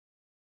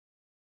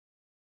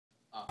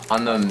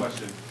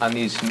On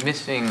these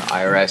missing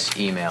IRS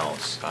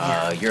emails,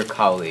 your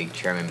colleague,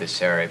 Chairman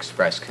Becerra,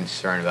 expressed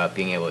concern about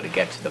being able to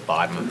get to the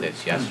bottom of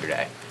this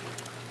yesterday.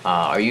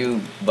 Are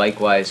you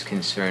likewise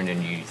concerned,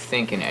 and do you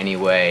think in any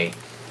way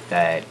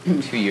that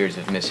 2 years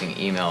of missing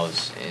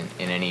emails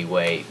in any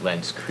way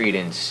lends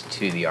credence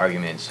to the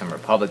argument some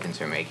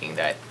Republicans are making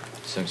that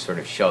some sort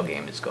of shell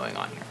game is going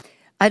on here?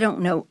 I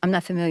don't know. I'm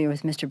not familiar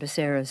with Mr.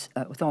 Becerra's,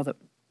 with all the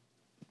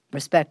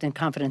respect and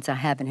confidence I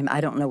have in him.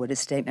 I don't know what his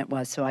statement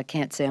was, so I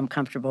can't say I'm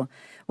comfortable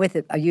with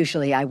it.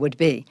 Usually I would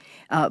be.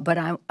 But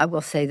I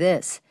will say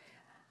this.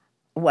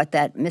 What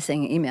that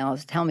missing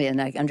emails tell me, and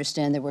I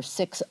understand there were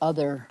 6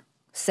 other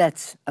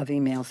sets of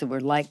emails that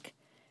were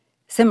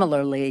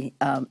similarly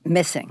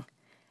missing.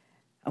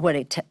 What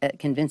it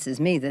convinces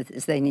me that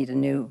is they need a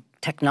new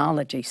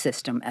technology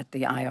system at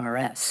the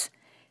IRS,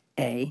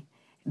 A.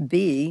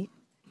 B,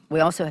 we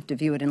also have to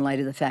view it in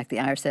light of the fact the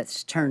IRS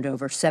has turned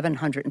over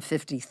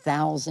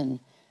 750,000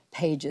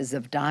 pages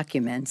of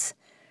documents,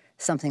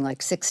 something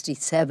like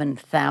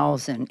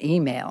 67,000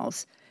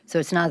 emails. So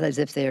it's not as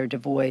if they are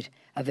devoid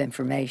of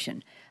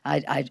information.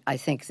 I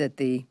think that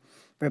the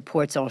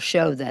reports all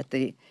show that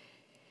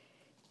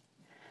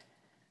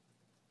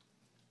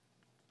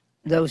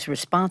those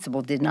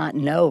responsible did not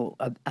know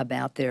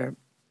about the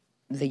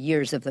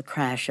years of the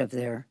crash of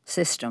their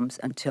systems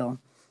until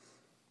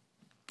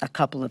a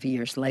couple of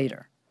years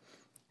later.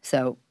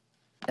 So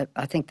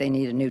I think they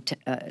need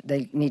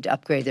they need to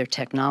upgrade their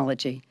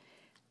technology,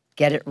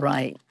 get it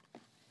right,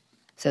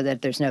 so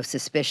that there's no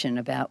suspicion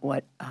about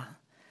what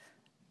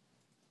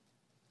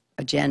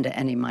agenda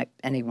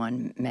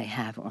anyone may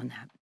have on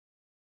that.